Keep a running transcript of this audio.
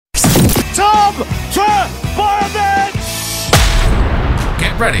Tom Trbojevic!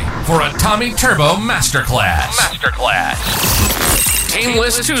 Get ready for a Tommy Turbo Masterclass.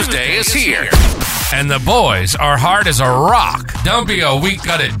 Tameless Tuesday is here. And the boys are hard as a rock. Don't be a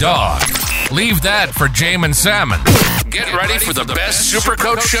weak-gutted dog. Leave that for Jamin Salmon. Get ready for the best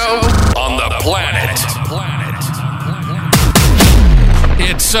Supercoach show on the planet.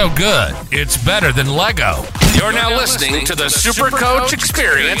 It's so good, it's better than Lego. You're now listening to the Supercoach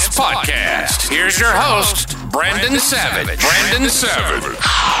Experience Podcast. Here's your host, Brandon Savage.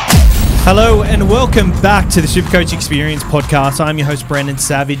 Hello and welcome back to the Supercoach Experience Podcast. I'm your host, Brandon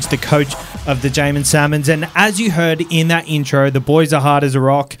Savage, the coach of the Jamin Salmons. And as you heard in that intro, the boys are hard as a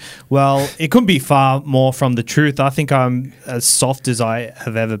rock. Well, it couldn't be far more from the truth. I think I'm as soft as I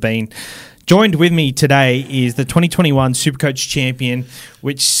have ever been. Joined with me today is the 2021 Supercoach champion,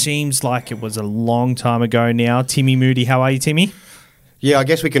 which seems like it was a long time ago now. Timmy Moody, how are you, Timmy? Yeah, I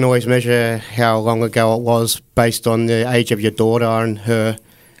guess we can always measure how long ago it was based on the age of your daughter and her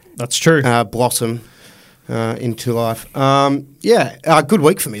That's true. Blossom into life. Good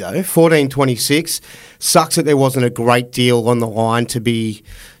week for me, though. 14-26. Sucks that there wasn't a great deal on the line to be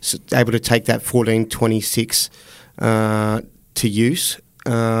able to take that 14-26 to use.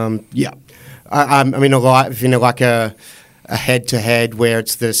 I'm in a head-to-head where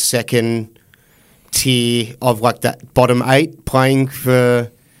it's the second tier of like that bottom 8 playing for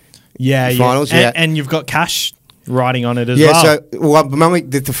finals. And you've got cash riding on it as well. Yeah,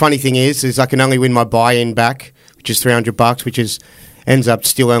 the funny thing is I can only win my buy-in back, which is $300, which ends up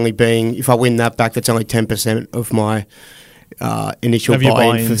still only being, if I win that back, that's only 10% of my initial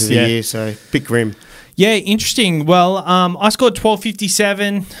buy-in for the year. So bit grim. Yeah, interesting. Well, I scored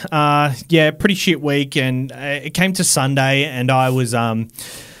 12.57. Pretty shit week, and it came to Sunday, and I was I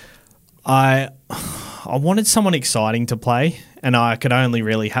wanted someone exciting to play, and I could only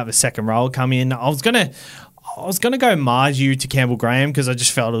really have a second row come in. I was gonna go Marju to Campbell Graham because I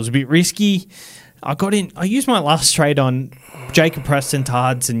just felt it was a bit risky. I used my last trade on Jacob Preston to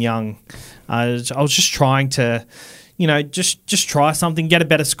Hudson Young. I was just trying to, just try something, get a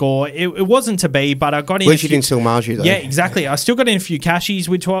better score. It wasn't to be, but I got in. At least you didn't sell Marju, though. Yeah, exactly. I still got in a few cashies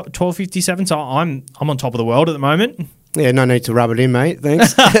with 12.57, so I'm on top of the world at the moment. Yeah, no need to rub it in, mate.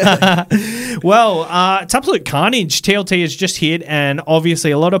 Thanks. Well, it's absolute carnage. TLT has just hit, and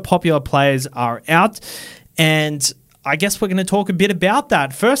obviously a lot of popular players are out. And I guess we're going to talk a bit about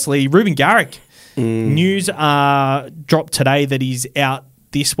that. Firstly, Ruben Garrick. News dropped today that he's out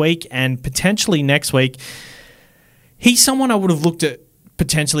this week and potentially next week. He's someone I would have looked at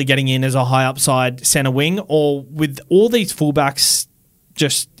potentially getting in as a high upside centre wing, or with all these fullbacks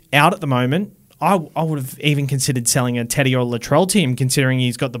just out at the moment, I would have even considered selling a Teddy or Latrell to him, considering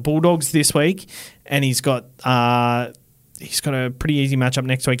he's got the Bulldogs this week and he's got a pretty easy matchup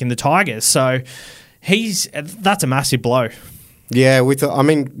next week in the Tigers. So that's a massive blow. Yeah, with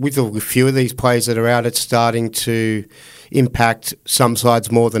a few of these players that are out, it's starting to impact some sides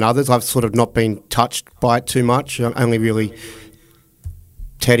more than others. I've sort of not been touched by it too much. Only really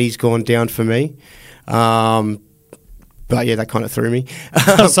Teddy's gone down for me. But yeah, that kind of threw me.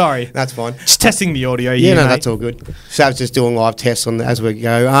 Oh, sorry. That's fine. Just testing the audio. Yeah, no, that's all good. Sav's just doing live tests as we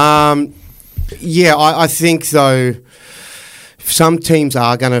go. I think, though, some teams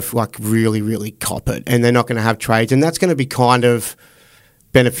are going to really, really cop it, and they're not going to have trades, and that's going to be kind of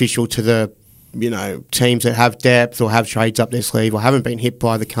beneficial to the teams that have depth or have trades up their sleeve or haven't been hit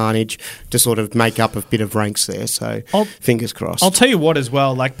by the carnage to sort of make up a bit of ranks there. So fingers crossed. I'll tell you what as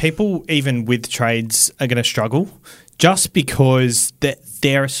well, people even with trades are going to struggle just because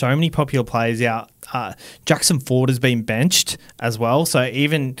there are so many popular players out. Jackson Ford has been benched as well, so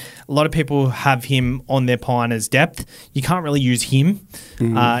even a lot of people have him on their pine as depth. You can't really use him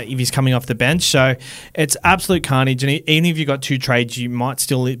if he's coming off the bench, so it's absolute carnage. And even if you've got 2 trades, you might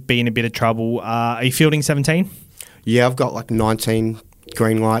still be in a bit of trouble. Are you fielding 17? Yeah, I've got 19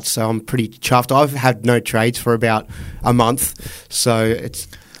 green lights, so I'm pretty chuffed. I've had no trades for about a month, so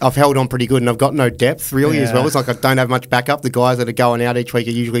I've held on pretty good, and I've got no depth really as well. It's I don't have much backup. The guys that are going out each week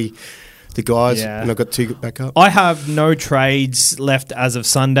are usually the guys, and I've got 2 backup. I have no trades left as of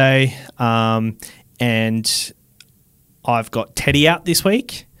Sunday, and I've got Teddy out this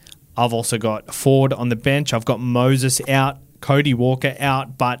week. I've also got Ford on the bench. I've got Moses out, Cody Walker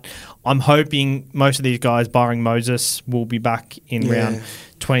out, but I'm hoping most of these guys, barring Moses, will be back in round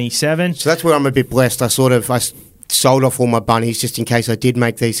 27. So that's where I'm a bit blessed. I sold off all my bunnies just in case I did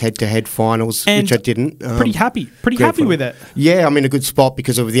make these head-to-head finals, and which I didn't. Pretty happy with it. Yeah, I'm in a good spot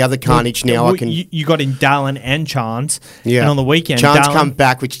because of the other carnage now. I can. You got in Dallin and Chance, and on the weekend, Chance come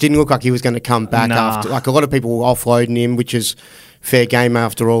back, which didn't look like he was going to come back after. A lot of people were offloading him, which is fair game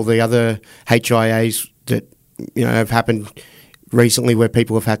after all the other HIAs that have happened recently where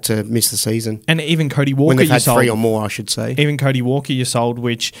people have had to miss the season. And even Cody Walker, when they've you had sold. 3 or more, I should say. Even Cody Walker, you sold,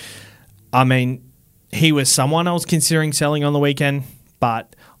 which, I mean, he was someone I was considering selling on the weekend,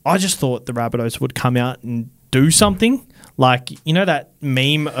 but I just thought the Rabbitohs would come out and do something. Like, that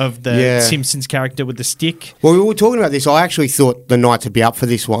meme of the Simpsons character with the stick? Well, we were talking about this. I actually thought the Knights would be up for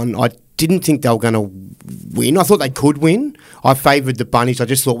this one. I didn't think they were going to win. I thought they could win. I favoured the Bunnies. I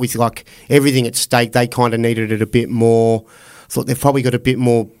just thought with everything at stake, they kind of needed it a bit more. I thought they've probably got a bit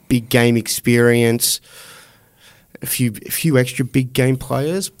more big game experience. A few extra big game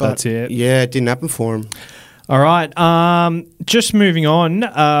players. But that's it. Yeah, it didn't happen for them. All right. Just moving on.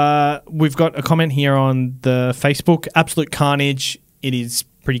 We've got a comment here on the Facebook. Absolute carnage. It is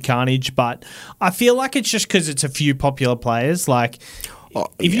pretty carnage, but I feel like it's just because it's a few popular players.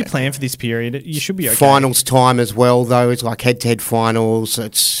 If you plan for this period, you should be okay. Finals time as well, though. It's like head-to-head finals.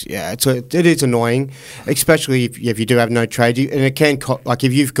 It is annoying, especially if you do have no trade. And it can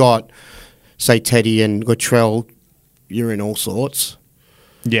if you've got, say, Teddy and Latrell, you're in all sorts.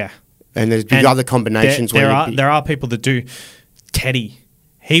 Yeah. And there's other combinations. There are people that do. Teddy,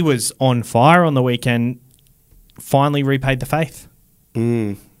 he was on fire on the weekend. Finally repaid the faith.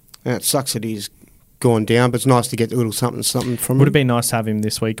 It sucks that he's gone down, but it's nice to get a little something from him. Would have been nice to have him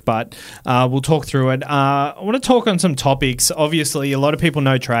this week, but we'll talk through it. I want to talk on some topics. Obviously, a lot of people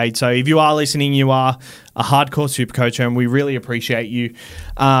know trade, so if you are listening, you are a hardcore Supercoacher, and we really appreciate you.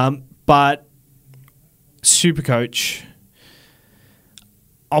 But Supercoach,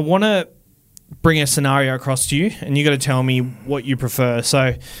 I want to bring a scenario across to you, and you got to tell me what you prefer.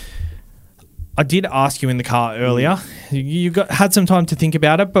 So I did ask you in the car earlier. You had some time to think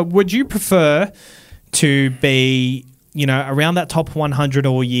about it, but would you prefer to be, around that top 100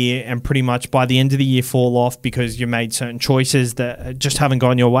 all year and pretty much by the end of the year fall off because you made certain choices that just haven't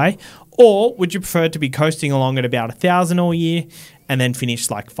gone your way? Or would you prefer to be coasting along at about 1,000 all year and then finish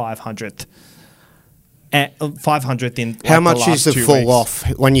 500th? 500th in how much the is the fall off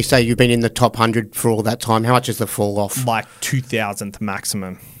when you say you've been in the top 100 for all that time? How much is the fall off? 2,000th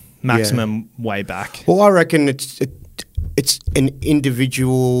maximum way back. Well, I reckon it's an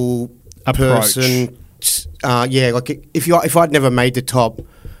individual approach. Person. If I'd never made the top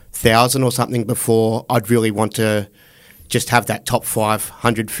 1,000 or something before, I'd really want to just have that top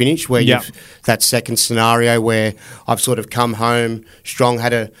 500 finish where that second scenario where I've sort of come home strong,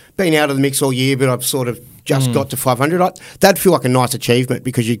 been out of the mix all year, but I've sort of just got to 500. That'd feel like a nice achievement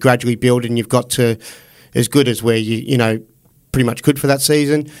because you gradually build and you've got to as good as where you pretty much could for that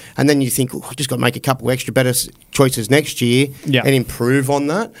season. And then you think, I just got to make a couple extra better choices next year and improve on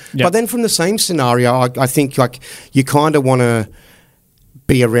that. But then from the same scenario, I think you kind of want to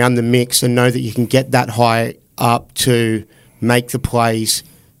be around the mix and know that you can get that high up to make the plays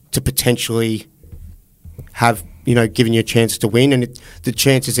to potentially have, given you a chance to win. And the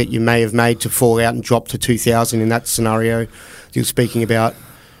chances that you may have made to fall out and drop to 2,000 in that scenario you're speaking about,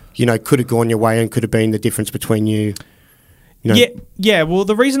 could have gone your way and could have been the difference between you. Yeah. Well,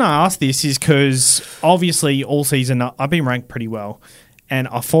 the reason I asked this is because obviously all season I've been ranked pretty well and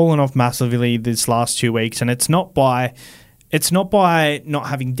I've fallen off massively this last 2 weeks, and it's not by not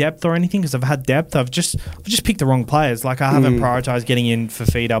having depth or anything, because I've had depth. I've just picked the wrong players. I haven't prioritised getting in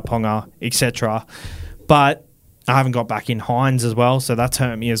Fafita, Ponga, etc. But I haven't got back in Hines as well, so that's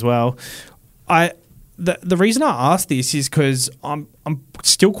hurt me as well. The reason I asked this is because I'm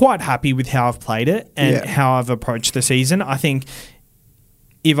still quite happy with how I've played it and how I've approached the season. I think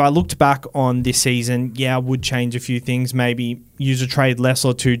if I looked back on this season, I would change a few things. Maybe use a trade less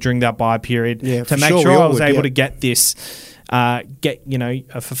or two during that buy period to make sure I was able to get this. A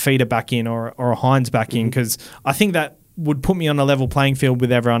Fafita back in or a Hines back in, because I think that would put me on a level playing field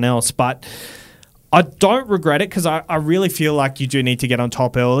with everyone else. But I don't regret it because I really feel like you do need to get on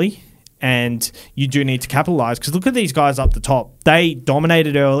top early and you do need to capitalise, because look at these guys up the top. They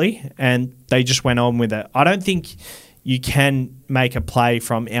dominated early and they just went on with it. I don't think you can make a play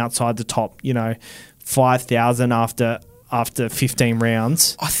from outside the top, 5,000 after 15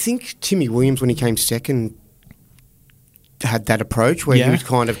 rounds. I think Timmy Williams, when he came second, had that approach where he was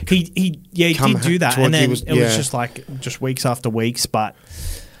kind of he did do that, and then it was just weeks after weeks. But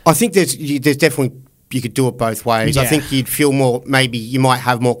I think there's definitely, you could do it both ways. I think you'd feel more, maybe you might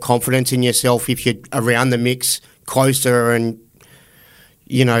have more confidence in yourself if you're around the mix closer and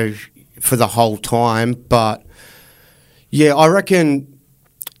for the whole time. But I reckon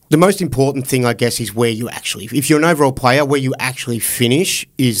the most important thing, I guess, is where you actually, if you're an overall player, where you actually finish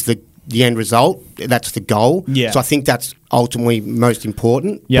is the end result. That's the goal. So I think that's ultimately most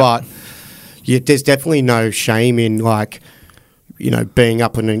important. But there's definitely no shame in being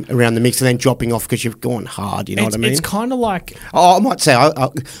up and around the mix and then dropping off because you've gone hard. You know what I mean? It's kind of like I might say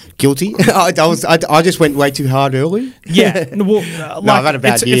guilty. I just went way too hard early. Yeah, well, No, I've had a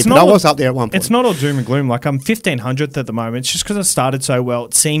bad year, but I was up there at one point. It's not all doom and gloom. Like, I'm 1500th at the moment. It's just because I started so well.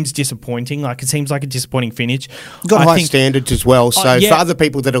 It seems disappointing. Like, it seems like a disappointing finish. You've got high standards as well. So yeah. for other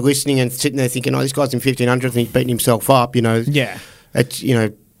people that are listening and sitting there thinking, this guy's in 1500th and he's beating himself up, Yeah. It's,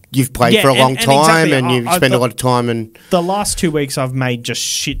 you've played for a long time exactly. and you've spent a lot of time. And the last 2 weeks I've made just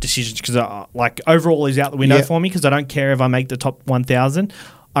shit decisions because overall is out the window for me because I don't care if I make the top 1,000.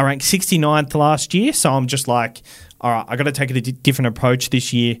 I ranked 69th last year, so I'm just like, all right, I got to take a different approach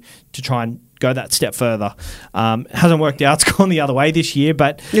this year to try and go that step further. Hasn't worked out. It's gone the other way this year,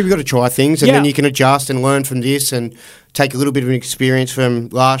 but you've got to try things and then you can adjust and learn from this and take a little bit of an experience from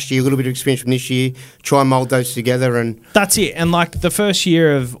last year, a little bit of experience from this year, try and mould those together. And that's it. And like the first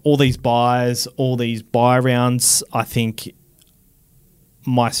year of all these buys, all these buy rounds, I think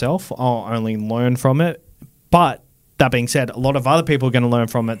myself, I'll only learn from it. But that being said, a lot of other people are going to learn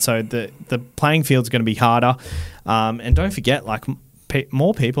from it, so the playing field's going to be harder. And don't forget, like,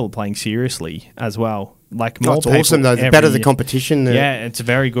 more people are playing seriously as well. Like, more it's awesome though. The better the competition, yeah, it's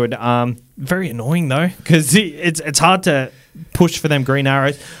very good. Very annoying though, because it's hard to push for them green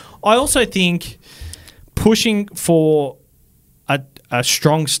arrows. I also think pushing for a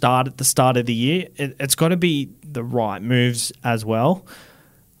strong start at the start of the year, it's got to be the right moves as well.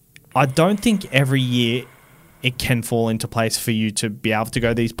 I don't think every year it can fall into place for you to be able to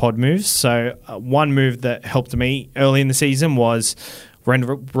go these pod moves. So one move that helped me early in the season was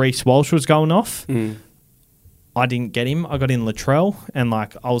when Reece Walsh was going off. I didn't get him. I got in Latrell, and I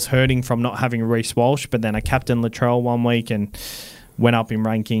was hurting from not having Reece Walsh, but then I captained Latrell one week and went up in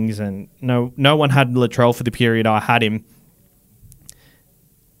rankings, and no one had Latrell for the period I had him.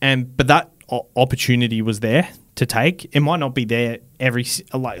 But that opportunity was there to take. It might not be there every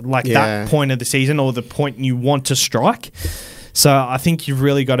that point of the season or the point you want to strike. So I think you've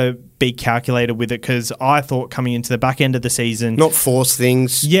really got to be calculated with it, because I thought coming into the back end of the season, not force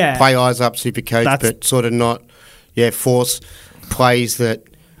things. Yeah, play eyes up, super coach, but sort of not. Yeah, force plays that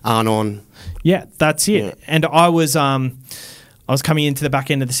aren't on. Yeah, that's it. Yeah. And I was coming into the back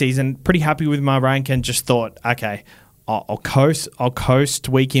end of the season pretty happy with my rank and just thought, okay, I'll coast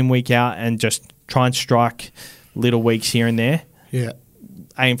week in, week out and just try and strike little weeks here and there. Yeah.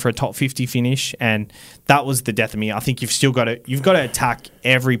 Aim for a top 50 finish, and that was the death of me. I think you've got to attack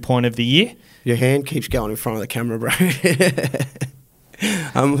every point of the year. Your hand keeps going in front of the camera, bro.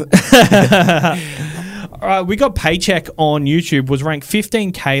 All right, we got Paycheck on YouTube, was ranked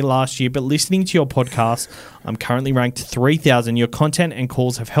 15K last year, but listening to your podcast, I'm currently ranked 3,000. Your content and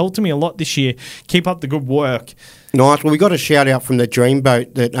calls have helped me a lot this year. Keep up the good work. Nice. Well, we got a shout out from the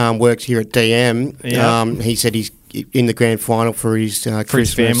Dreamboat that works here at DM. Yeah. He said he's in the grand final for his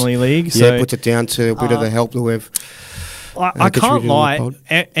Christmas family league. So puts it down to a bit of the help that we've. I can't lie.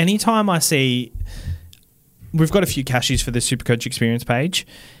 Anytime I see, we've got a few cashies for the Supercoach Experience page.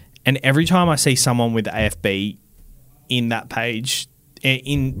 And every time I see someone with AFB in that page,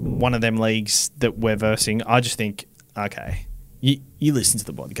 in one of them leagues that we're versing, I just think, okay, you listen to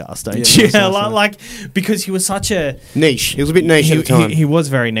the podcast, don't you? Yeah, because he was such a niche. He was a bit niche at the time. He was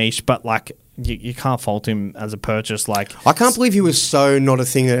very niche, but you can't fault him as a purchase. I can't believe he was so not a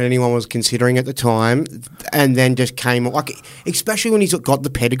thing that anyone was considering at the time, and then just came especially when he's got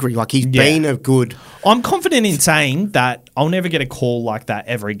the pedigree. He's been a good. I'm confident in saying that I'll never get a call like that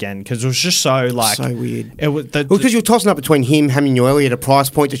ever again, because it was just so weird. It was because you're tossing up between him, Hamilton at a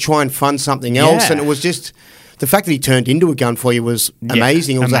price point to try and fund something else, and it was just the fact that he turned into a gun for you was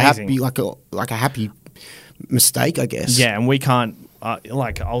amazing. It was amazing. a happy mistake, I guess. Yeah, and we can't. I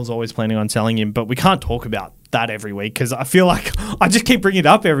was always planning on selling him, but we can't talk about that every week, because I feel like I just keep bringing it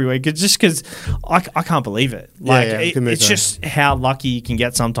up every week. It's just because I can't believe it. It's just how lucky you can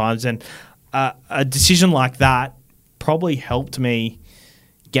get sometimes, and a decision like that probably helped me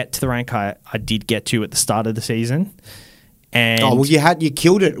get to the rank I did get to at the start of the season. And you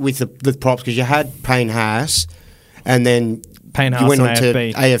killed it with the props, because you had Payne Haas, and then you went on to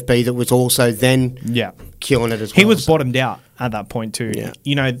AFB that was also then killing it as well. He was bottomed out at that point too. Yeah.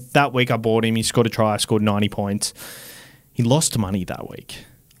 That week I bought him, he scored a try, scored 90 points. He lost money that week.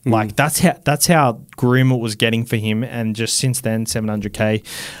 That's how grim it was getting for him, and just since then, 700K.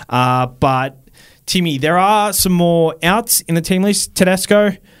 But Timmy, there are some more outs in the team list.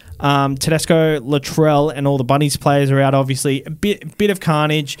 Tedesco, Latrell, and all the Bunnies players are out, obviously. A bit of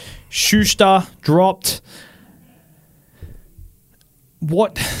carnage. Schuster dropped.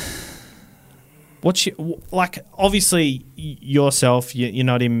 What Obviously yourself, you're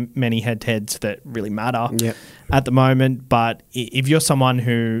not in many head-to-heads that really matter at the moment, but if you're someone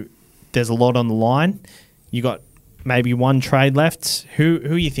who there's a lot on the line, you got maybe one trade left, who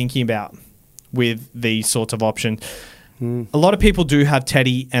are you thinking about with these sorts of options? A lot of people do have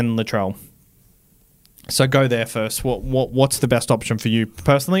Teddy and Latrell. So go there first. What's the best option for you?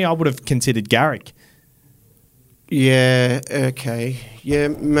 Personally, I would have considered Garrick. Yeah, okay. Yeah,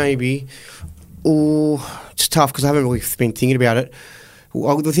 maybe. Oh, it's tough because I haven't really been thinking about it.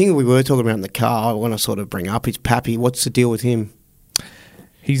 Well, the thing that we were talking about in the car, I want to sort of bring up is Pappy. What's the deal with him?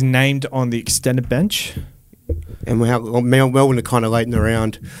 He's named on the extended bench. And Melbourne are kind of late in the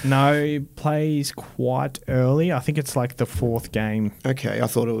round. No, he plays quite early. I think it's like the fourth game. Okay, I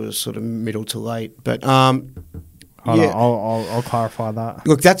thought it was sort of middle to late. But Hold on, I'll clarify that.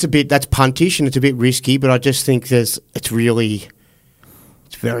 Look, that's puntish and it's a bit risky, but I just think it's very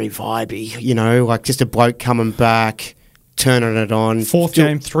vibey, you know, like just a bloke coming back, turning it on. Fourth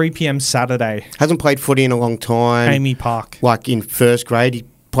game, 3 p.m. Saturday. Hasn't played footy in a long time. Amy Park. Like in first grade, he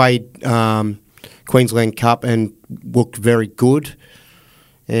played Queensland Cup and looked very good.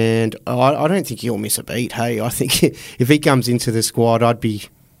 And I don't think he'll miss a beat. Hey, I think if he comes into the squad, I'd be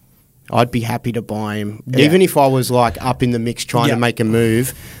happy to buy him, even if I was like up in the mix trying to make a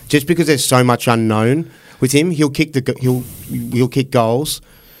move. Just because there's so much unknown with him, he'll kick goals,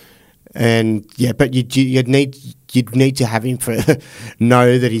 and but you'd need to have him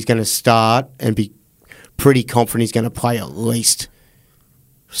know that he's going to start and be pretty confident he's going to play at least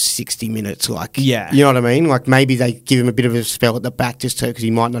 60 minutes. You know what I mean? Like maybe they give him a bit of a spell at the back just because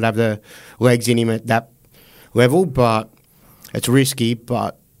he might not have the legs in him at that level, but it's risky.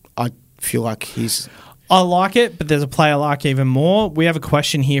 But I feel like I like it, but there's a player I like even more. We have a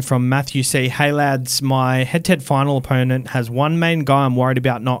question here from Matthew C. Hey lads, my head-to-head final opponent has one main guy I'm worried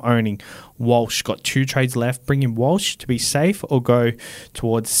about not owning. Walsh. Got 2 trades left. Bring in Walsh to be safe or go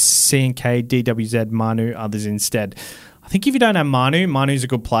towards C&K, DWZ, Manu, others instead. I think if you don't have Manu's a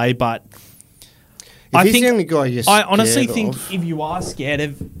good play, but he's the only guy you're I honestly scared think of. if you are scared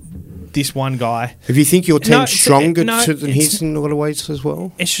of this one guy... If you think your team's stronger than his in a lot of ways as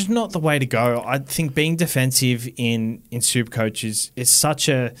well? It's just not the way to go. I think being defensive in Supercoach is such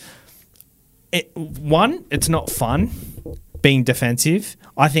a... it's not fun being defensive.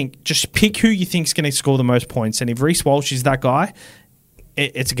 I think just pick who you think's going to score the most points, and if Reece Walsh is that guy...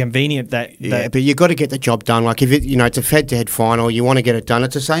 It's a convenient that... Yeah, but you got to get the job done. Like, if it's a head-to-head final, you want to get it done.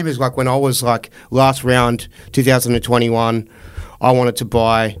 It's the same as, like, when I was, like, last round, 2021, I wanted to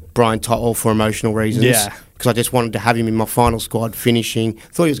buy Brian Tottle for emotional reasons. Yeah. Because I just wanted to have him in my final squad finishing.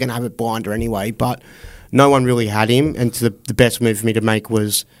 Thought he was going to have a blinder anyway, but no one really had him, and the best move for me to make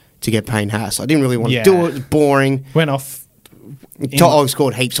was to get Payne Haas. I didn't really want to do it. It was boring. Went off... Tottle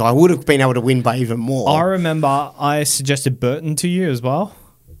scored heaps, so I would have been able to win by even more. I remember I suggested Burton to you as well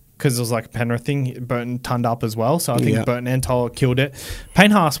because it was like a Penrith thing. Burton turned up as well, so I think Burton and Toller killed it.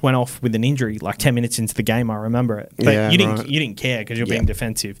 Payne Haas went off with an injury like 10 minutes into the game. I remember it, but you didn't care because you're being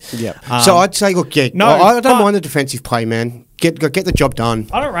defensive. Yeah. So I'd say, look, I don't mind the defensive play, man. Get the job done.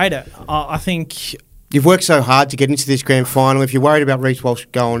 I don't rate it. I think you've worked so hard to get into this grand final. If you're worried about Reece Walsh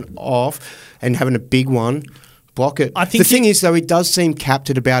going off and having a big one, block it. The thing is, though, it does seem capped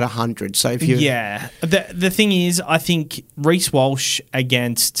at about 100. So if you, the thing is, I think Reece Walsh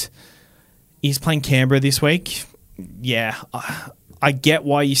he's playing Canberra this week. Yeah, I get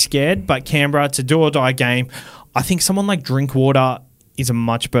why you're scared, but Canberra, it's a do or die game. I think someone like Drinkwater is a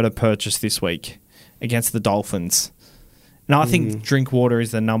much better purchase this week against the Dolphins. And I think Drinkwater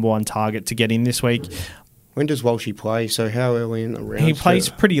is the number one target to get in this week. When does Walshy play? So how early in the round? He plays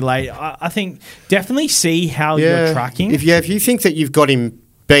pretty late. I think definitely see how you're tracking. If you think that you've got him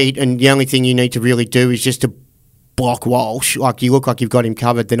beat and the only thing you need to really do is just to block Walsh, like you look like you've got him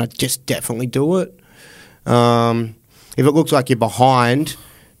covered, then I'd just definitely do it. If it looks like you're behind,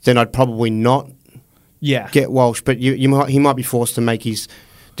 then I'd probably not get Walsh. But he might be forced to make his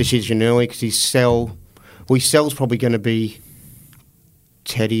decision early because his sell's probably going to be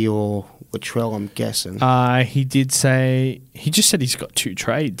Teddy or Latrell, I'm guessing. He just said he's got 2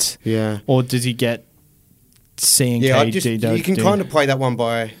 trades. Yeah. Or does he get C and K? You can kind of play that one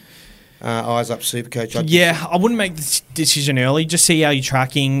by eyes up Supercoach. I wouldn't make the decision early. Just see how you're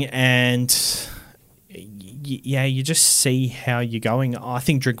tracking and you just see how you're going. I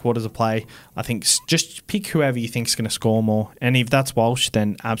think Drinkwater's a play. I think just pick whoever you think's going to score more. And if that's Walsh,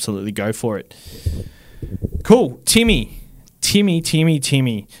 then absolutely go for it. Cool. Timmy.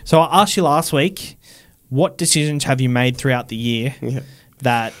 So I asked you last week, what decisions have you made throughout the year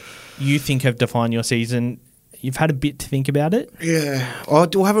that you think have defined your season? You've had a bit to think about it? Yeah. I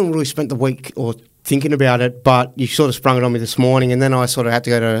haven't really spent the week or thinking about it, but you sort of sprung it on me this morning, and then I sort of had to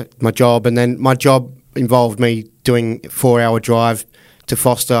go to my job, and then my job involved me doing a 4-hour drive to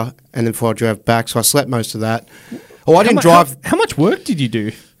Foster and then 4-hour drive back, so I slept most of that. Oh, I didn't drive. How much work did you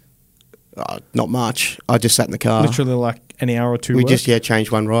do? Not much. I just sat in the car. Literally like an hour or two. We work? just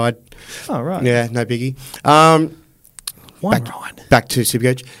changed one ride. Oh right. Yeah, no biggie. One ride. Back to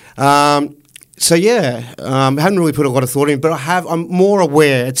Supercoach. So yeah, I haven't really put a lot of thought in, but I'm more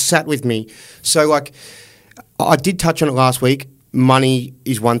aware. It's sat with me. So like, I did touch on it last week. Money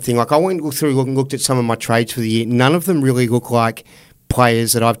is one thing. Like I went through and looked at some of my trades for the year. None of them really look like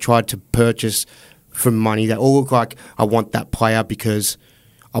players that I've tried to purchase for money. They all look like I want that player because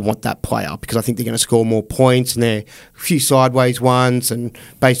I think they're going to score more points, and they're a few sideways ones and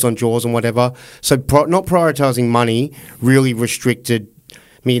based on draws and whatever. So not prioritising money really restricted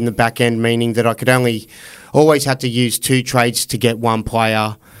me in the back end, meaning that I could always had to use 2 trades to get one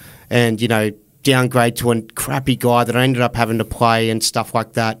player, and downgrade to a crappy guy that I ended up having to play and stuff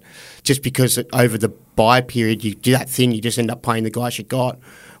like that, just because over the buy period you do that thing, you just end up playing the guys you got.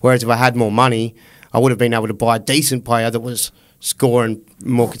 Whereas if I had more money, I would have been able to buy a decent player that was scoring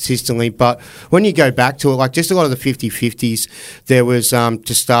more consistently. But when you go back to it, like just a lot of the 50-50s, there was,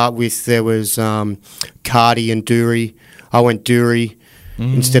 to start with, there was Cardi and Dury. I went Dury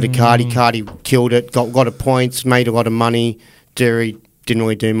instead of Cardi. Cardi killed it, got a lot of points, made a lot of money. Dury didn't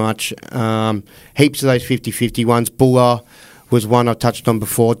really do much. Heaps of those 50-50 ones. Buller was one I touched on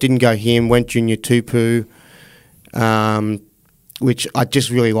before. Didn't go him, went Junior Tupu, which I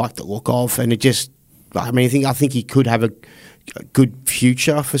just really liked the look of. And I think he could have a good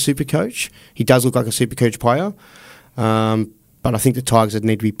future for Supercoach. He does look like a Supercoach player. But I think the Tigers would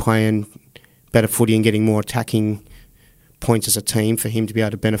need to be playing better footy and getting more attacking points as a team for him to be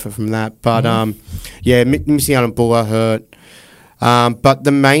able to benefit from that. But, missing out on Buller hurt. But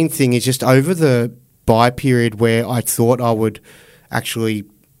the main thing is just over the buy period where I thought I would actually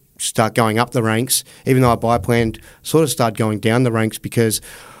start going up the ranks, even though I buy planned, sort of started going down the ranks because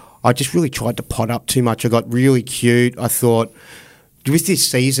I just really tried to pot up too much. I got really cute. I thought with this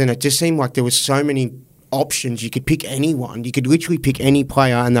season, it just seemed like there was so many options. You could pick anyone. You could literally pick any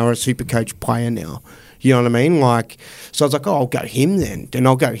player and they were a Supercoach player now. You know what I mean? Like, so I was like, I'll go him then. Then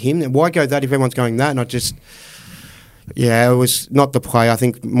I'll go him then. Why go that if everyone's going that? And I just... Yeah, it was not the play. I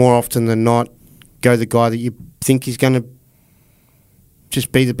think more often than not, go the guy that you think is going to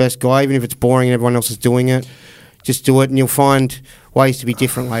just be the best guy, even if it's boring and everyone else is doing it. Just do it, and you'll find ways to be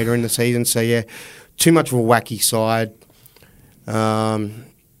different later in the season. So, yeah, too much of a wacky side. And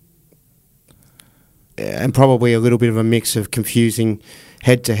probably a little bit of a mix of confusing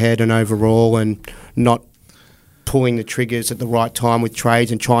head-to-head and overall and not pulling the triggers at the right time with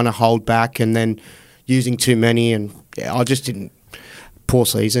trades and trying to hold back and then using too many, and I just didn't. Poor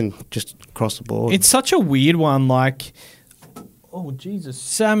season, just across the board. It's such a weird one. Like, oh Jesus,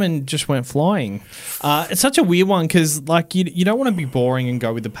 salmon just went flying. It's such a weird one because, like, you don't want to be boring and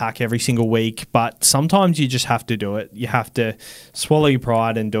go with the pack every single week, but sometimes you just have to do it. You have to swallow your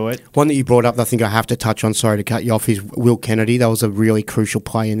pride and do it. One that you brought up, that I think I have to touch on. Sorry to cut you off. Is Will Kennedy. That was a really crucial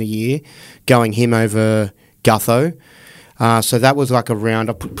play in the year, going him over Gutho. So that was like a round.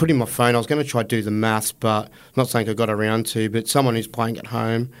 I put in my phone. I was going to try to do the maths, but I'm not saying I got around to. But someone who's playing at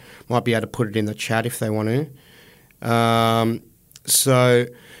home might be able to put it in the chat if they want to. So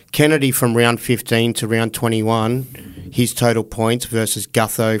Kennedy from round 15 to round 21, his total points versus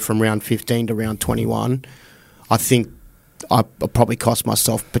Gutho from round 15 to round 21. I think I probably cost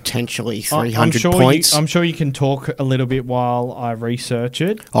myself potentially 300 points. I'm sure you can talk a little bit while I research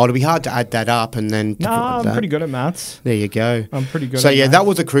it. Oh, it'll be hard to add that up and then... No, I'm pretty good at maths. There you go. I'm pretty good so, at maths. That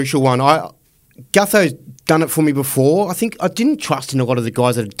was a crucial one. Gutho's done it for me before. I think I didn't trust in a lot of the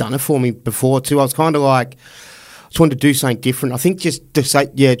guys that had done it for me before too. I was kind of like... I just wanted to do something different. I think just to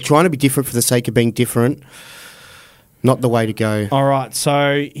say, trying to be different for the sake of being different, not the way to go. All right,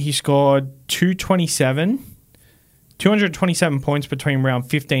 so he scored 227 points between round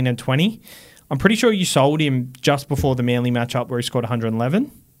 15 and 20. I'm pretty sure you sold him just before the Manly matchup where he scored 111.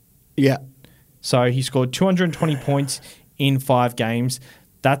 Yeah. So he scored 220 points in 5 games.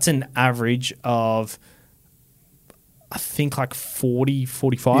 That's an average of, I think, like 40,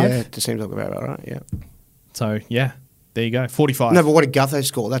 45. Yeah, it seems like about right, yeah. So, yeah, there you go, 45. No, but what did Gutho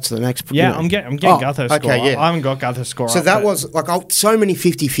score? That's the next... Yeah, I'm getting Gutho's score. Okay, yeah. I haven't got Gutho's score. So that was, like, so many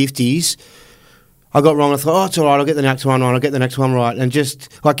 50-50s. I got wrong. I thought, it's all right, I'll get the next one right. I'll get the next one right. And just,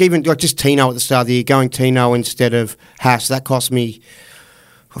 just Tino at the start of the year, going Tino instead of Haas, that cost me,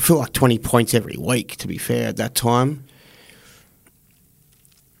 I feel like 20 points every week, to be fair, at that time.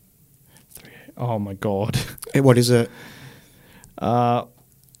 Oh, my God. What is it?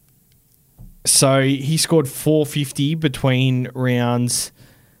 So he scored 450 between rounds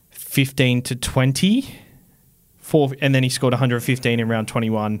 15 to 20. And then he scored 115 in round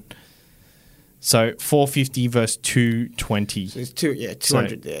 21. So 450 versus 220. So it's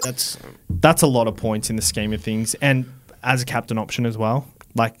 200 there. That's a lot of points in the scheme of things. And as a captain option as well.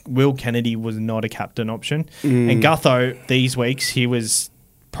 Like, Will Kennedy was not a captain option. And Gutho, these weeks, he was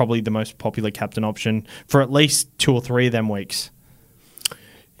probably the most popular captain option for at least 2 or 3 of them weeks.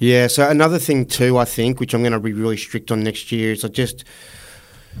 Yeah, so another thing too, I think, which I'm going to be really strict on next year, is those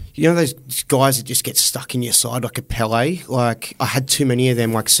guys that just get stuck in your side like a Pele? Like, I had too many of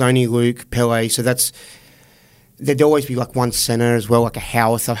them, like Sony, Luke, Pele, so there'd always be like one centre as well, like a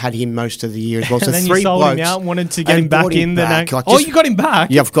Howarth. I've had him most of the year as well. So and then 3 you sold blokes, him out, wanted to get him back in. You got him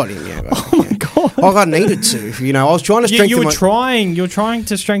back? Yeah, I've got him, yeah. Oh, my God. I needed to, I was trying to strengthen you were trying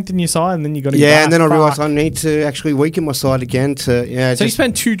to strengthen your side, and then you got him back. Yeah, and then I realised I need to actually weaken my side again So you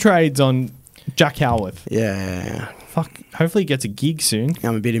spent 2 trades on Jack Howarth. Yeah. Fuck, hopefully he gets a gig soon.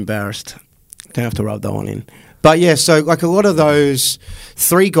 I'm a bit embarrassed. Don't have to rub that one in. But yeah, so like a lot of those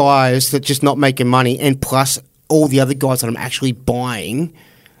 3 guys that just not making money, and plus all the other guys that I'm actually buying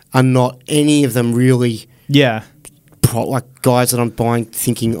are not any of them really like guys that I'm buying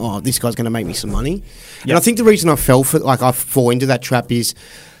thinking, oh, this guy's going to make me some money. Yep. And I think the reason I fall into that trap is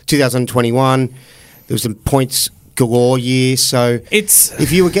 2021, there was some points galore year. So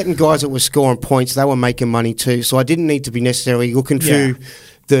if you were getting guys that were scoring points, they were making money too. So I didn't need to be necessarily looking through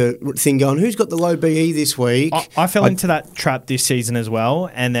the thing going, who's got the low BE this week? I fell into that trap this season as well.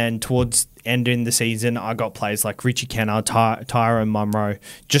 And then towards end in the season, I got players like Richie Kenner, Tyra and Munro,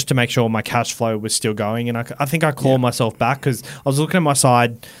 just to make sure my cash flow was still going. And I think I clawed myself back because I was looking at my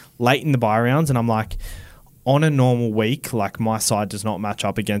side late in the buy rounds, and I'm like, on a normal week, like, my side does not match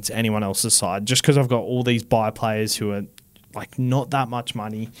up against anyone else's side just because I've got all these buy players who are like not that much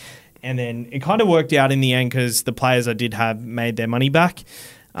money. And then it kind of worked out in the end because the players I did have made their money back.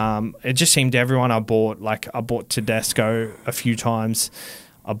 It just seemed everyone I bought Tedesco a few times.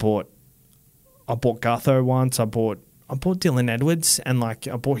 I bought Gutho once. I bought Dylan Edwards, and I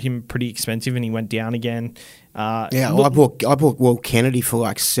bought him pretty expensive, and he went down again. I bought Will Kennedy for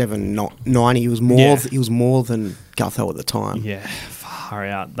like $7.90. He was more. He was more than Gutho at the time. Yeah, far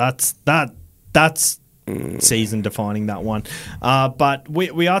out. That's season defining, that one. But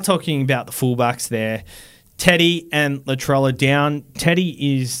we are talking about the fullbacks there. Teddy and Latrell are down.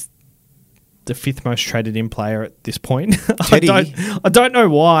 Teddy is the 5th most traded in player at this point. Teddy. I don't know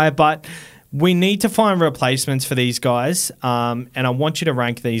why, but we need to find replacements for these guys. And I want you to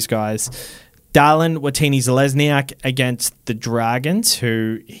rank these guys. Dallin Watini-Zalesniak against the Dragons,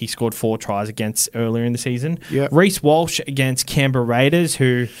 who he scored 4 tries against earlier in the season. Yep. Reece Walsh against Canberra Raiders,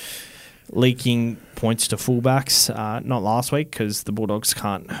 who leaking points to fullbacks. Not last week because the Bulldogs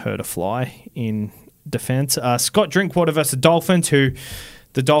can't hurt a fly in defence. Scott Drinkwater versus the Dolphins, who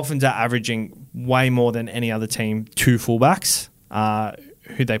the Dolphins are averaging way more than any other team 2 fullbacks.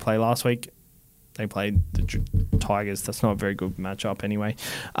 Who they play last week? They played the Tigers. That's not a very good matchup anyway.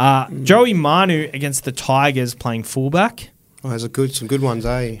 Joey Manu against the Tigers playing fullback. Oh, those are some good ones,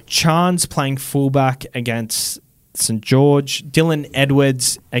 eh? Chance playing fullback against St. George. Dylan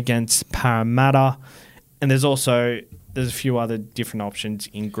Edwards against Parramatta. And there's a few other different options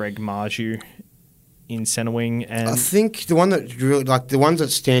in Greg Marju in centre wing. And I think the one that really, the ones that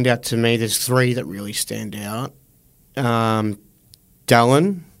stand out to me, there's 3 that really stand out.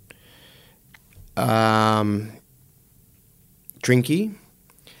 Dallin, Drinky,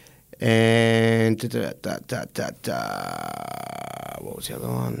 and what was the other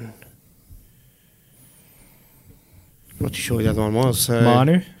one? I'm not too sure what the other one was. So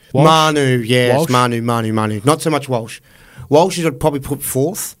Manu? Walsh? Manu, yes. Walsh? Manu. Not so much Walsh. Walsh should probably put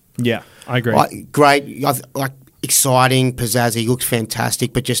 4th. Yeah, I agree. Great. Exciting, pizzazzy, looks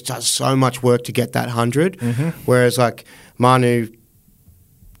fantastic, but just does so much work to get that 100. Mm-hmm. Whereas Manu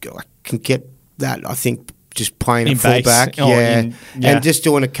can get that, I think, just playing a fullback, and just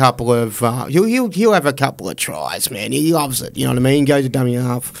doing a couple of he'll have a couple of tries, man. He loves it, you know what I mean? Goes to dummy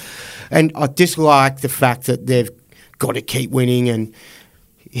half, and I dislike the fact that they've got to keep winning, and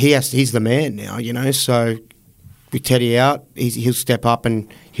he's the man now, you know. So with Teddy out, he'll step up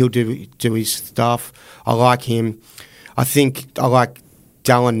and he'll do his stuff. I like him. I think I like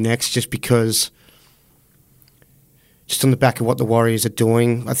Dallin next, just because, just on the back of what the Warriors are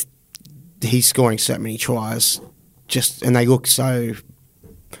doing. He's scoring so many tries, and they look so.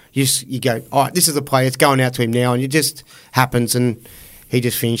 You go, all right, this is the play. It's going out to him now, and it just happens, and he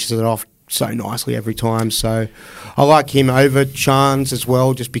just finishes it off so nicely every time. So I like him over Chance as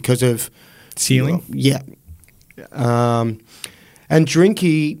well, just because of ceiling. Yeah, and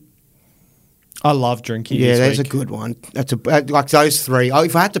Drinky. I love Drinky. Yeah, this there's week. a good one. That's like those three.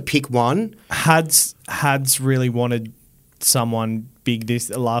 If I had to pick one, Hads really wanted someone big this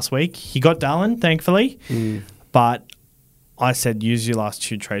last week. He got Dallin, thankfully, but I said use your last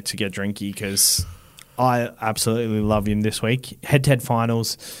 2 trades to get Drinky because I absolutely love him this week. Head-to-head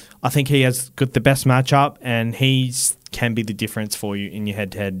finals, I think he has got the best matchup and he can be the difference for you in your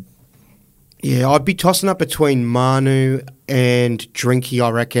head-to-head. yeah, I'd be tossing up between Manu and Drinky, I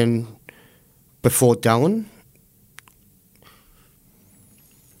reckon, before Dallin.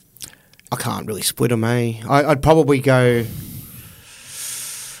 I can't really split them, eh? I'd probably go...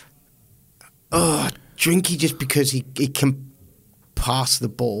 Drinky just because he can pass the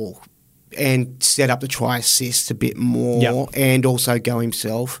ball and set up the try assist a bit more and also go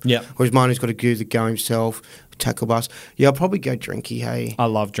himself. Yeah. Whereas Manu's got to do the go himself, tackle bus. Yeah, I'll probably go Drinky, hey. I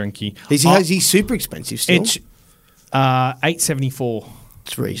love Drinky. Is he super expensive still? It's $8.74.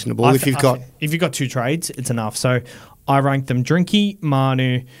 It's reasonable if you've got 2 trades, it's enough. So I ranked them Drinky,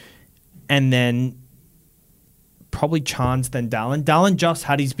 Manu, and then probably Chance, then Dallin. Dallin just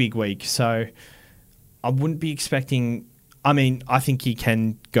had his big week, so I wouldn't be expecting. I mean, I think he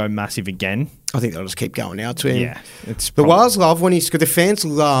can go massive again. I think they'll just keep going out to him. Yeah, it's the Wales love when he scores. The fans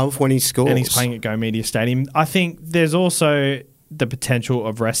love when he scores, and he's playing at Go Media Stadium. I think there's also the potential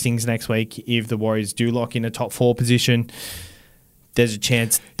of restings next week if the Warriors do lock in a top 4 position. There's a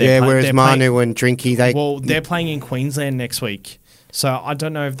chance. Whereas Manu and Drinky, they're playing in Queensland next week. So I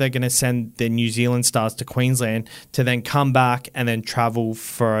don't know if they're going to send their New Zealand stars to Queensland to then come back and then travel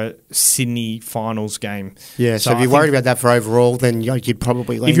for a Sydney finals game. Yeah, so if you're worried about that for overall, then you'd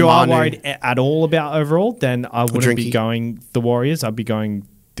probably lean if you Manu. are worried at all about overall, then I wouldn't be going the Warriors. I'd be going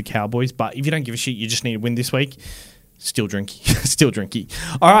the Cowboys. But if you don't give a shit, you just need to win this week. Still Drinky. Still Drinky.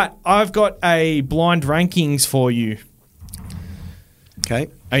 All right, I've got a blind rankings for you. Okay.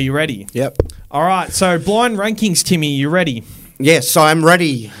 Are you ready? Yep. All right, so blind rankings, Timmy. You ready? Yes, I'm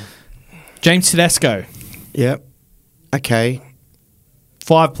ready. James Tedesco. Yep. Okay.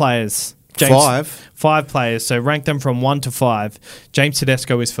 5 players. 5? 5 players, so rank them from 1 to 5. James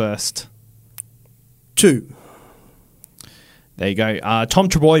Tedesco is first. 2. There you go. Tom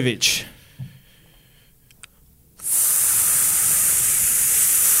Trbojevic.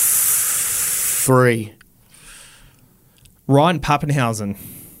 3. Ryan Pappenhausen.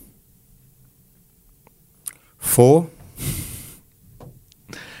 4.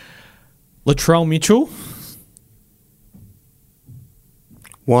 Latrell Mitchell.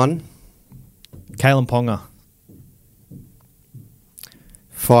 1. Kalen Ponga.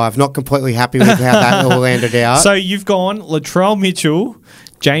 5. Not completely happy with how that all landed out. So you've gone Latrell Mitchell,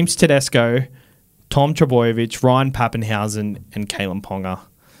 James Tedesco, Tom Trbojevic, Ryan Pappenhausen, and Kalen Ponga.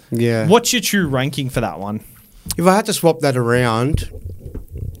 Yeah. What's your true ranking for that one? If I had to swap that around,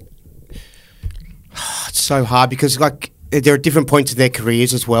 it's so hard because like there are different points of their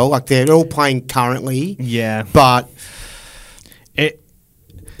careers as well. Like they're all playing currently. Yeah. But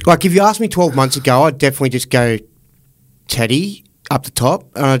like if you asked me 12 months ago, I'd definitely just go Teddy up the top.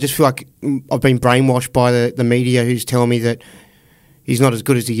 And I just feel like I've been brainwashed by the media who's telling me that he's not as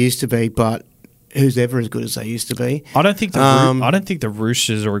good as he used to be, but who's ever as good as they used to be. I don't think the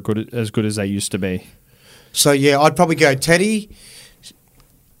Roosters are as good as they used to be. So yeah, I'd probably go Teddy,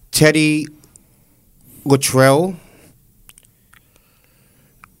 Latrell,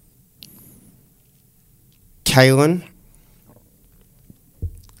 Kalen,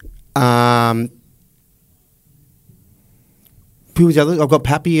 who was the other? I've got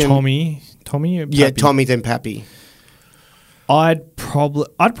Pappy and Tommy. Or yeah, Pappy? Tommy then Pappy. I'd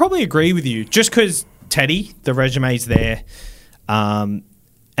probably agree with you just because Teddy, the resume's there, and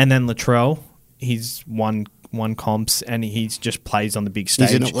then Latrell, he's won comps and he's just plays on the big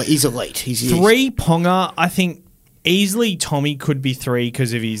stage. He's elite. He's 3 Ponga, I think easily Tommy could be 3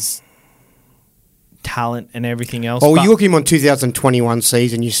 because of his talent and everything else. Oh, you look at him on 2021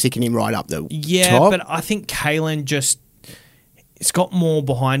 season, you're sticking him right up the top. But I think Kalen just it's got more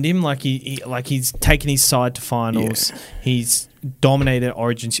behind him. Like he's taken his side to finals. Yeah. He's dominated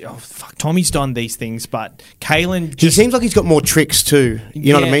Origins. Oh fuck, Tommy's done these things, but Kalen he seems like he's got more tricks too.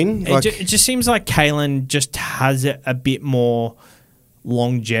 You know what I mean? Like, it just seems like Kalen just has a bit more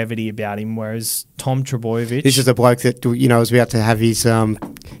longevity about him, whereas Tom Trbojevic. This is a bloke that was about to have his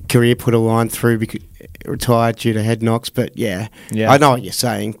career put a line through because retired due to head knocks. But yeah, I know what you're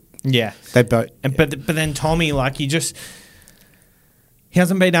saying. Yeah, they both. But then Tommy, like he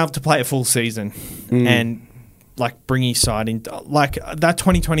hasn't been able to play a full season and like bring his side in. Like that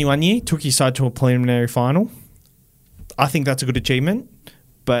 2021 year took his side to a preliminary final. I think that's a good achievement,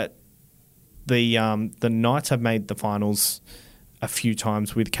 but the Knights have made the finals a few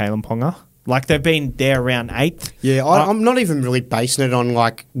times with Kalen Ponga, Like, they've been there around 8th. Yeah, I'm not even really basing it on,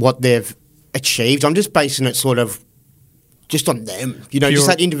 like, what they've achieved. I'm just basing it sort of just on them. You know, just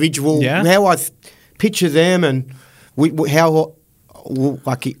that individual, how I picture them and how,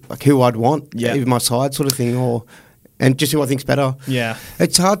 like who I'd want in my side sort of thing, and just who I think's better. Yeah.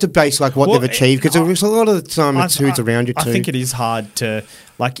 It's hard to base, like, what they've achieved because there's a lot of the time it's who's around you too. I think it is hard to,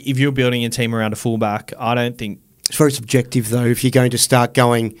 like, if you're building a team around a fullback, I don't think... It's very subjective, though, if you're going to start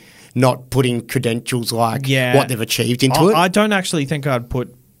going, not putting credentials like what they've achieved into it. I don't actually think I'd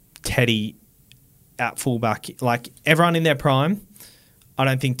put Teddy at fullback. Like, everyone in their prime, I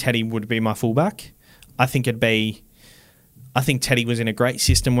don't think Teddy would be my fullback. I think Teddy was in a great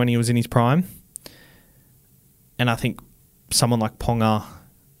system when he was in his prime. And I think someone like Ponga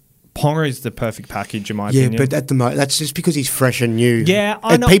is the perfect package in my opinion. Yeah, but at the moment, that's just because he's fresh and new. Yeah,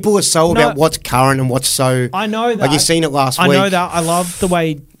 I know. People are so about what's current and what's so... I know that. Like, you've seen it last week. I know that. I love the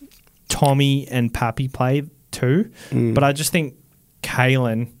way Tommy and Pappy play too. But I just think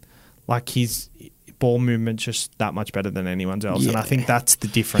Kalen, like, his ball movement's just that much better than anyone's else. And I think that's the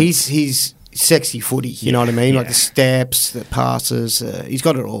difference. He's sexy footy, you know what I mean? Like the steps, the passes, he's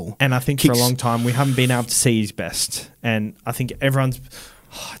got it all. And I think for a long time we haven't been able to see his best. And I think everyone's...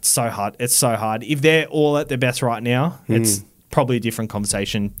 it's so hard. It's so hard. If they're all at their best right now, it's probably a different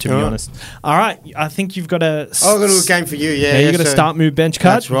conversation, to be honest. All right. I think you've got a... I've got a little game for you, yeah. You've got a start, move, bench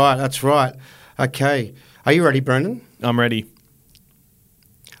cut. That's right. Okay. Are you ready, Brendan? I'm ready.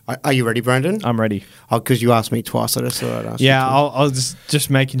 Are you ready, Brendan? I'm ready. Oh, because you asked me twice. I just thought I'd ask you. Yeah, I was just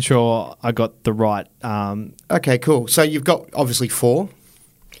making sure I got the right... okay, cool. So you've got, obviously, 4.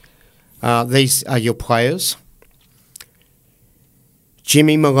 These are your players.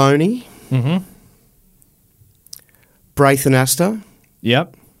 Jimmy Maloney. Mm-hmm. Braithen Astor.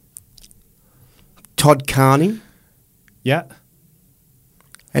 Yep. Todd Carney. Yep.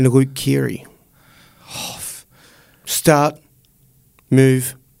 And Luke Keary. Start,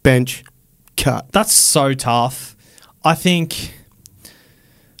 move, bench, cut. That's so tough. I think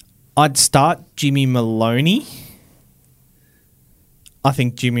I'd start Jimmy Maloney. I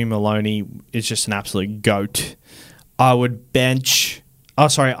think Jimmy Maloney is just an absolute goat. I would bench... Oh,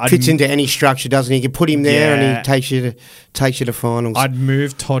 sorry. Fits into any structure, doesn't he? You can put him there and he takes you to finals. I'd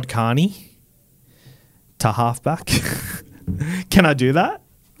move Todd Carney to halfback. Can I do that?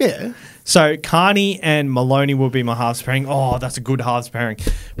 Yeah. So Carney and Maloney will be my halves pairing. Oh, that's a good halves pairing.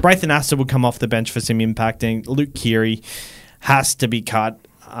 Braithen Astor will come off the bench for some impacting. Luke Keary has to be cut.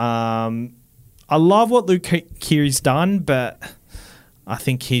 I love what Luke Keary's done, but I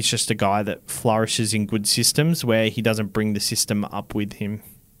think he's just a guy that flourishes in good systems where he doesn't bring the system up with him.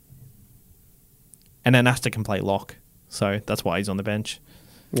 And then Astor can play lock, so that's why he's on the bench.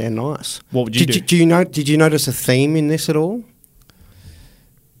 Yeah, nice. What would you do? Did you notice a theme in this at all?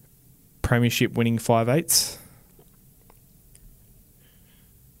 Premiership winning 5/8.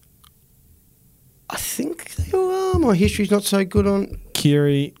 I think they are. My history's not so good on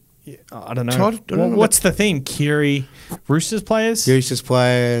Keary. I don't know. What's the theme? Keary, Roosters players? Roosters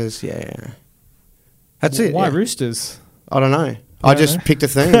players, yeah. That's it. Why yeah. Roosters? I don't know. I just picked a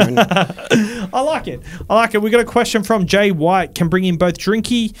theme. I like it. We got a question from Jay White. Can bring in both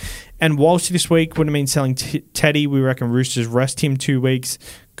Drinky and Walsh this week. Wouldn't mean selling Teddy. We reckon Roosters rest him 2 weeks.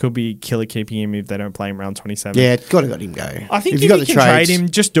 Could be killer keeping him if they don't play him round 27. Yeah, got to let him go. I think if you can trade him,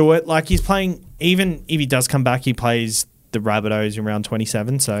 just do it. Like, he's playing, even if he does come back, he plays the Rabbitohs in round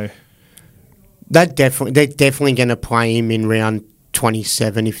 27. So they're definitely going to play him in round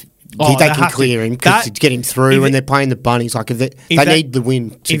 27 if they can clear him to get him through. And they're playing the Bunnies. Like, they need the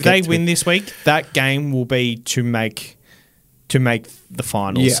win. If they win this week, that game will be to make the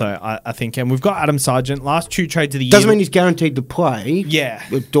final. Yeah. So I think, and we've got Adam Sargent. Last 2 trades of the year. Doesn't mean he's guaranteed to play. Yeah.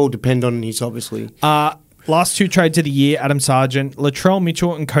 It all depends on his, obviously. Last 2 trades of the year, Adam Sargent, Latrell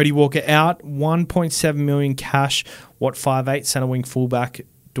Mitchell and Cody Walker out, 1.7 million cash. What 5'8" centre wing fullback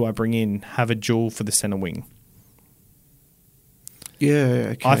do I bring in? Have a duel for the centre wing.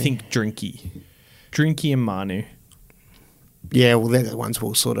 Yeah, okay. I think Drinky and Manu. Yeah, well, they're the ones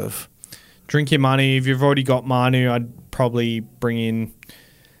we'll sort of... Drinky and Manu. If you've already got Manu, I'd probably bring in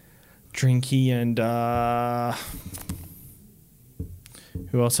Drinky and...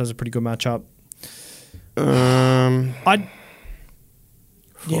 who else has a pretty good matchup?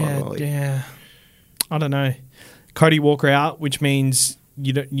 Yeah. I don't know. Cody Walker out, which means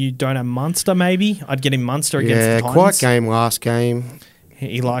you don't have Munster. Maybe I'd get him Munster against the Titans. Yeah, quiet game last game.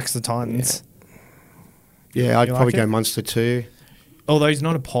 He likes the Titans. Yeah, I'd probably go Munster too. Although he's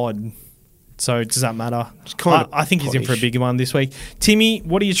not a pod, so does that matter? It's kind of I think he's in for a bigger one this week. Timmy,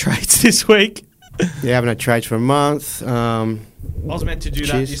 what are your trades this week? Yeah, haven't had trades for a month. I was meant to do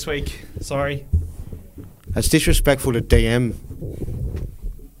that Cheers. this week. Sorry. It's disrespectful to DM.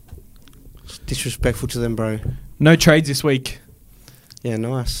 It's disrespectful to them, bro. No trades this week. Yeah,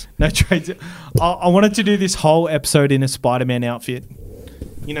 nice. No trades. I wanted to do this whole episode in a Spider-Man outfit.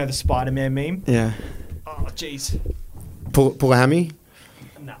 You know the Spider-Man meme? Yeah. Oh, jeez. Pull a hammy?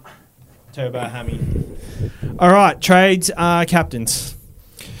 Nah. Turbo hammy. All right, trades, captains.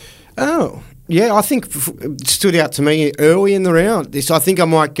 Oh, yeah, I think it stood out to me early in the round. I think I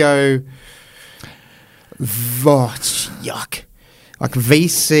might go... yuck. Like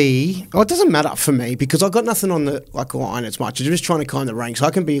VC. Oh, it doesn't matter for me because I've got nothing on the line as much. I'm just trying to climb the ranks, so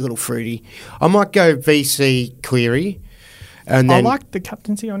I can be a little fruity. I might go VC Cleary. And then, I like the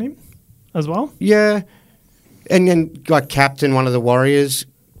captaincy on him as well. Yeah. And then, captain one of the Warriors,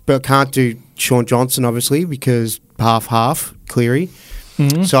 but can't do Sean Johnson, obviously, because half Cleary.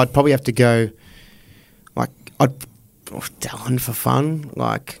 Mm-hmm. So I'd probably have to go, Dallin for fun,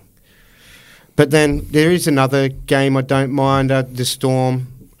 But then there is another game I don't mind, the Storm.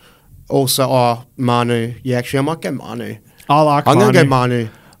 Also, Manu. Yeah, actually, I might go Manu. I'm going to go Manu.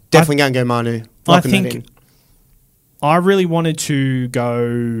 Definitely going to go Manu. Locking that in. I really wanted to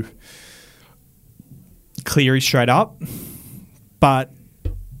go Cleary straight up, but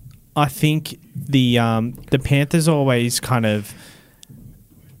I think the Panthers always kind of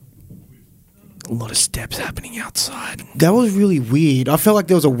a lot of steps happening outside. That was really weird. I felt like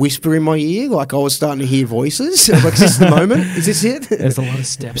there was a whisper in my ear, like I was starting to hear voices. Is this the moment? Is this it? There's a lot of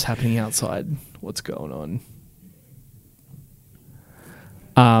steps happening outside. What's going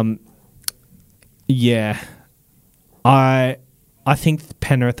on? Yeah. I think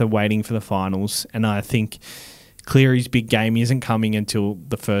Penrith are waiting for the finals, and I think Cleary's big game isn't coming until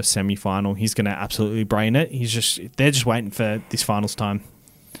the first semi-final. He's going to absolutely brain it. They're just waiting for this finals time.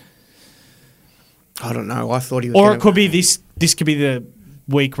 I don't know. I thought he was. Or it could be this. This could be the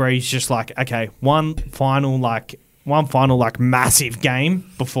week where he's just like, okay, one final massive game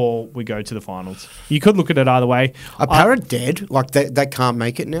before we go to the finals. You could look at it either way. Are Parrot dead? They can't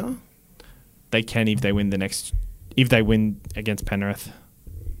make it now. They can if they win if they win against Penrith.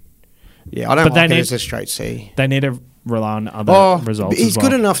 Yeah, I don't like it as a straight C. They need to rely on other results. He's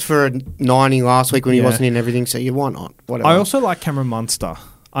good enough for a 90 last week when he wasn't in everything, so why not? Whatever. I also like Cameron Munster.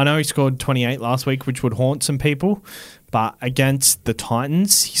 I know he scored 28 last week, which would haunt some people, but against the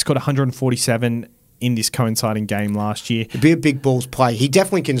Titans, he scored 147 in this coinciding game last year. It'd be a big balls play. He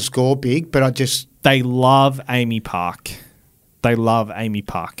definitely can score big, but They love Amy Park.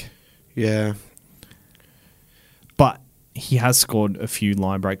 Yeah. But he has scored a few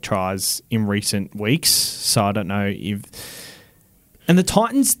line break tries in recent weeks, so I don't know if... And the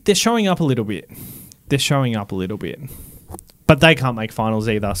Titans, they're showing up a little bit. But they can't make finals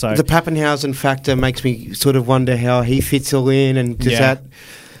either. So the Pappenhausen factor makes me sort of wonder how he fits all in, and is that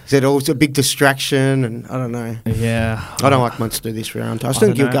also a big distraction? And I don't know. Yeah. I don't like Munster this round. I still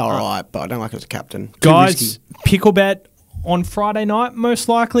think he'll go all right, but I don't like him as a captain. Guys, pickle bet on Friday night, most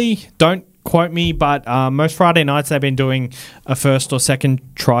likely. Don't quote me, but most Friday nights they've been doing a first or second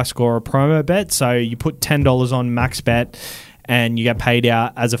try scorer promo bet. So you put $10 on max bet and you get paid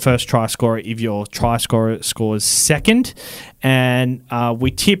out as a first try scorer if your try scorer scores second. And we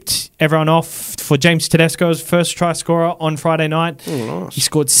tipped everyone off for James Tedesco's first try scorer on Friday night. Oh, nice. He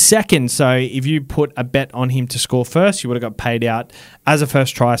scored second, so if you put a bet on him to score first, you would have got paid out as a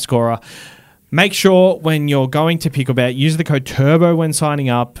first try scorer. Make sure when you're going to Picklebet, use the code TURBO when signing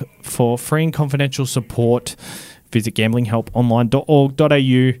up for free and confidential support. Visit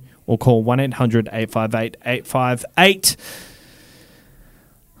gamblinghelponline.org.au or call 1-800-858-858.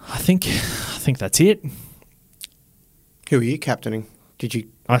 I think that's it. Who are you captaining? Did you?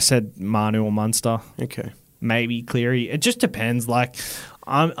 I said Manu or Munster. Okay. Maybe Cleary. It just depends.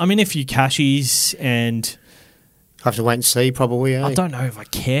 I'm in a few cashies and... I have to wait and see probably, eh? I don't know if I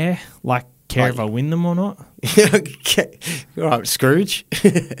care. If I win them or not. Okay. All right, Scrooge.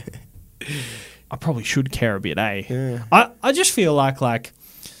 I probably should care a bit, eh? Yeah. I just feel like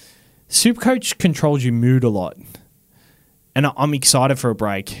Supercoach controls your mood a lot. And I'm excited for a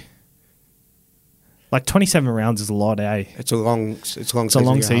break. 27 rounds is a lot, eh? It's a long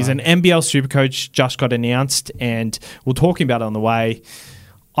season. NBL Supercoach just got announced, and we're talking about it on the way.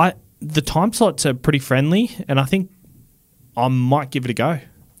 The time slots are pretty friendly, and I think I might give it a go.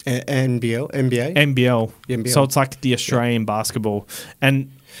 NBA? NBL. So it's like the Australian basketball.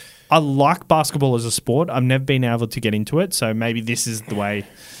 And I like basketball as a sport. I've never been able to get into it, so maybe this is the way.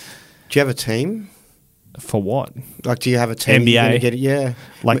 Do you have a team? For what? Do you have a team? NBA? Get it? Yeah.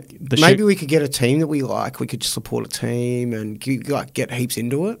 Maybe we could get a team that we like. We could support a team and get heaps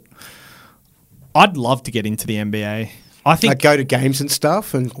into it. I'd love to get into the NBA. I think Like go to games and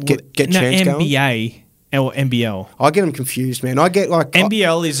stuff and get chance going. NBA or NBL. I get them confused, man. I get like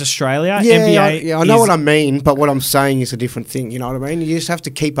NBL is Australia. Yeah, NBA I know is, what I mean, but what I'm saying is a different thing. You know what I mean? You just have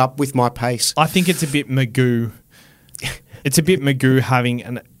to keep up with my pace. I think it's a bit Magoo. It's a bit Magoo having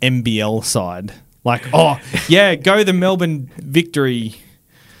an NBL side. Like, oh, yeah, go the Melbourne Victory.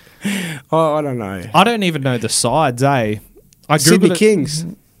 Oh, I don't know. I don't even know the sides, eh? I Sydney Googled it. Kings.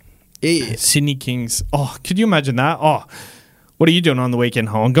 Yeah. Sydney Kings. Oh, could you imagine that? Oh, what are you doing on the weekend?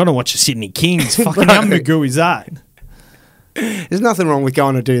 Oh, I'm going to watch the Sydney Kings. Fucking how Magoo is that? There's nothing wrong with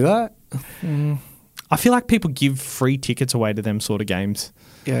going to do that. I feel like people give free tickets away to them sort of games.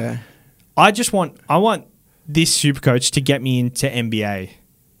 Yeah. I want this Supercoach to get me into NBA.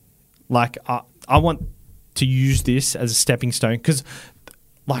 Like, I want to use this as a stepping stone because,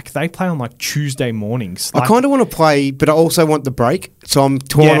 like, they play on, like, Tuesday mornings. Like, I kind of want to play, but I also want the break. So I'm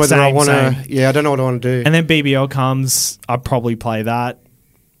torn whether I want to... Yeah, I don't know what I want to do. And then BBL comes. I'd probably play that.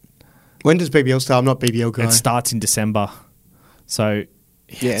 When does BBL start? I'm not BBL guy. It starts in December. So,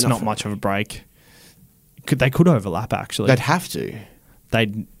 Yeah, it's not not for- much of a break. They could overlap, actually. They'd have to.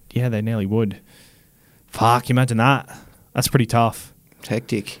 They nearly would. Fuck, imagine that. That's pretty tough. It's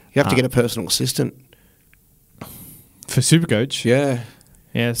hectic. You have to get a personal assistant. For Supercoach? Yeah.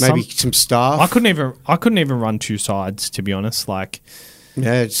 Yeah, Maybe some staff. I couldn't even run two sides, to be honest. Like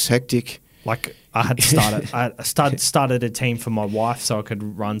it's hectic. I had to start it. I started a team for my wife so I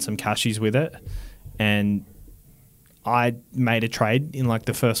could run some cashies with it, and I made a trade in like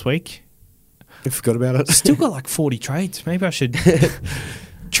the first week. I forgot about it. Still got like 40 trades. Maybe I should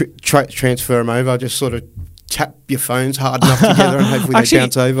transfer them over. Just sort of tap your phones hard enough together and hopefully they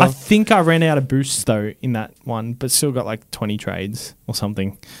bounce over. I think I ran out of boosts though in that one, but still got like 20 trades or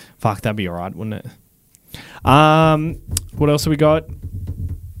something. Fuck, that'd be alright, wouldn't it? What else have we got?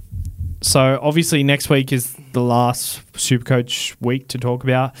 So obviously next week is the last Supercoach week to talk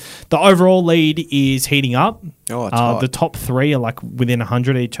about. The overall lead is heating up. Oh, it's hot. The top 3 are like within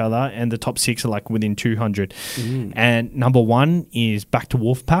 100 of each other, and the top 6 are like within 200. And number 1 is Back to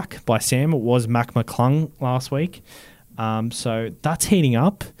Wolfpack by Sam. It was Mac McClung last week. So that's heating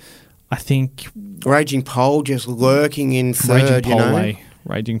up. I think Raging Pole just lurking in third, you know.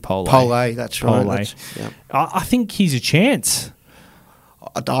 Raging Pole. Pole, that's right. Pole. Yeah. I think he's a chance.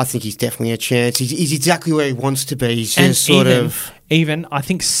 I think he's definitely a chance. He's exactly where he wants to be. He's And just sort of... Even, I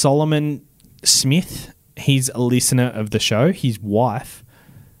think Solomon Smith, he's a listener of the show. His wife.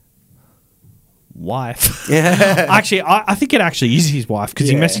 Yeah. Actually, I think it actually is his wife because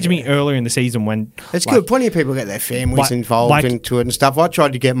he messaged me earlier in the season when... It's good. Plenty of people get their families involved into it and stuff. I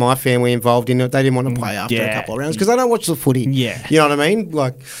tried to get my family involved in it. They didn't want to play after a couple of rounds because they don't watch the footy. Yeah. You know what I mean?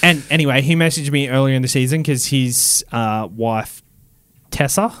 And anyway, he messaged me earlier in the season because his wife,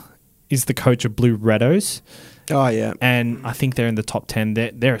 Tessa, is the coach of Blue Reddos. Oh, yeah. And I think they're in the top 10.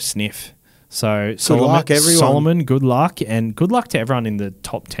 They're a sniff. So Good luck, everyone. Solomon, good luck. And good luck to everyone in the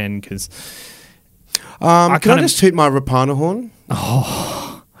top 10 because... can I just toot my Rapana horn?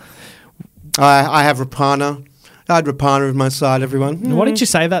 Oh. I have Rapana. I had Rapana with my side, everyone. Why didn't you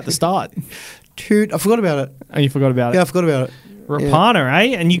say that at the start? Toot. I forgot about it. Oh, you forgot about it? Yeah, I forgot about it. Rapana,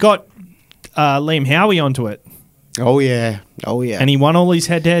 eh? And you got Liam Howie onto it. Oh, yeah. And he won all his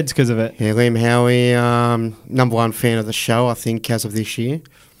head-to-heads because of it. Yeah, Liam Howie, number 1 fan of the show, I think, as of this year.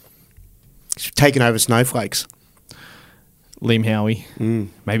 He's taken over Snowflakes. Liam Howie.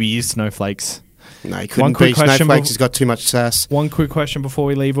 Maybe he is Snowflakes. No, he couldn't be. Snowflakes has got too much sass. One quick question before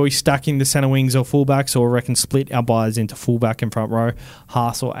we leave. Are we stacking the centre wings or fullbacks, or reckon split our buyers into fullback and front row,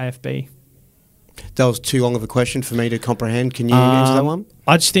 Haas or AFB? That was too long of a question for me to comprehend. Can you answer that one?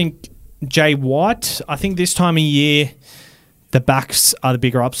 I just think Jay White, I think this time of year, the backs are the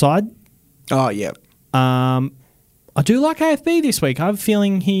bigger upside. Oh, yeah. I do like AFB this week. I have a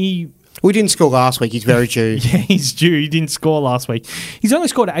feeling We didn't score last week. He's very due. Yeah, he's due. He didn't score last week. He's only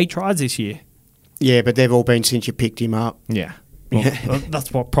scored 8 tries this year. Yeah, but they've all been since you picked him up. Yeah. Well, that's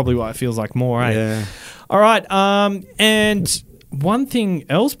probably what it feels like more, eh? Yeah. All right. And one thing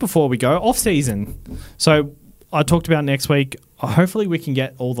else before we go, off-season. So I talked about next week. Hopefully we can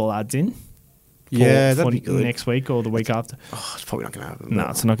get all the lads in. That'd be good. Next week or the week after. Oh, it's probably not going to happen. No,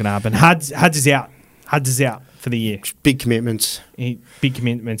 it's not going to happen. Hads is out. Hads is out for the year. Big commitments. Big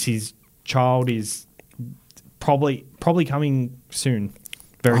commitments. His child is probably coming soon.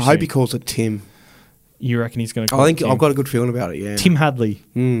 Very soon. I hope he calls it Tim. You reckon he's going to call I it think Tim? I've got a good feeling about it, yeah. Tim Hadley.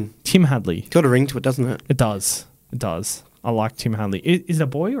 Tim Hadley. Got a ring to it, doesn't it? It does. I like Tim Hadley. Is it a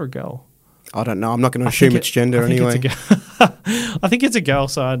boy or a girl? I don't know. I'm not going to assume it's gender anyway. I think it's a girl,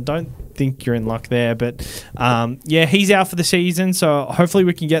 so I don't think you're in luck there. But yeah, he's out for the season, so hopefully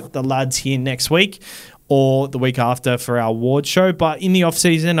we can get the lads here next week or the week after for our award show. But in the off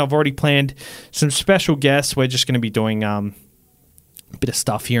season, I've already planned some special guests. We're just going to be doing a bit of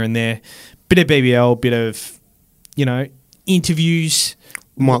stuff here and there, bit of BBL, bit of interviews.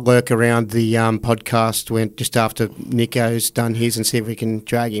 Might lurk around the podcast when just after Nico's done his and see if we can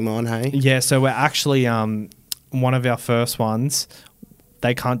drag him on, hey? Yeah, so we're actually one of our first ones.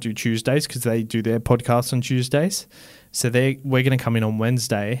 They can't do Tuesdays because they do their podcast on Tuesdays. So we're going to come in on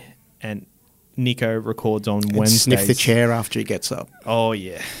Wednesday and Nico records on Wednesday. Sniff the chair after he gets up. Oh,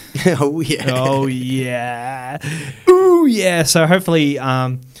 yeah. Oh, yeah. Oh, yeah. Ooh, yeah. So hopefully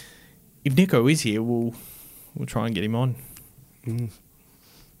if Nico is here, we'll try and get him on. Mm.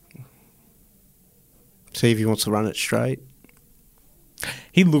 See if he wants to run it straight.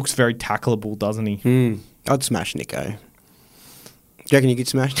 He looks very tackleable, doesn't he? I'd smash Nico. Do you reckon you could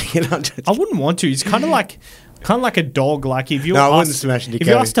smash Nico? I wouldn't want to. He's kind of like a dog. Like if you I wouldn't smash Nico. If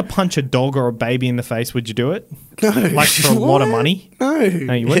you asked to punch a dog or a baby in the face, would you do it? No. Like for a lot of money? No.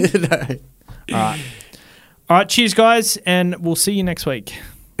 No, you wouldn't? No. All right. All right, cheers, guys, and we'll see you next week.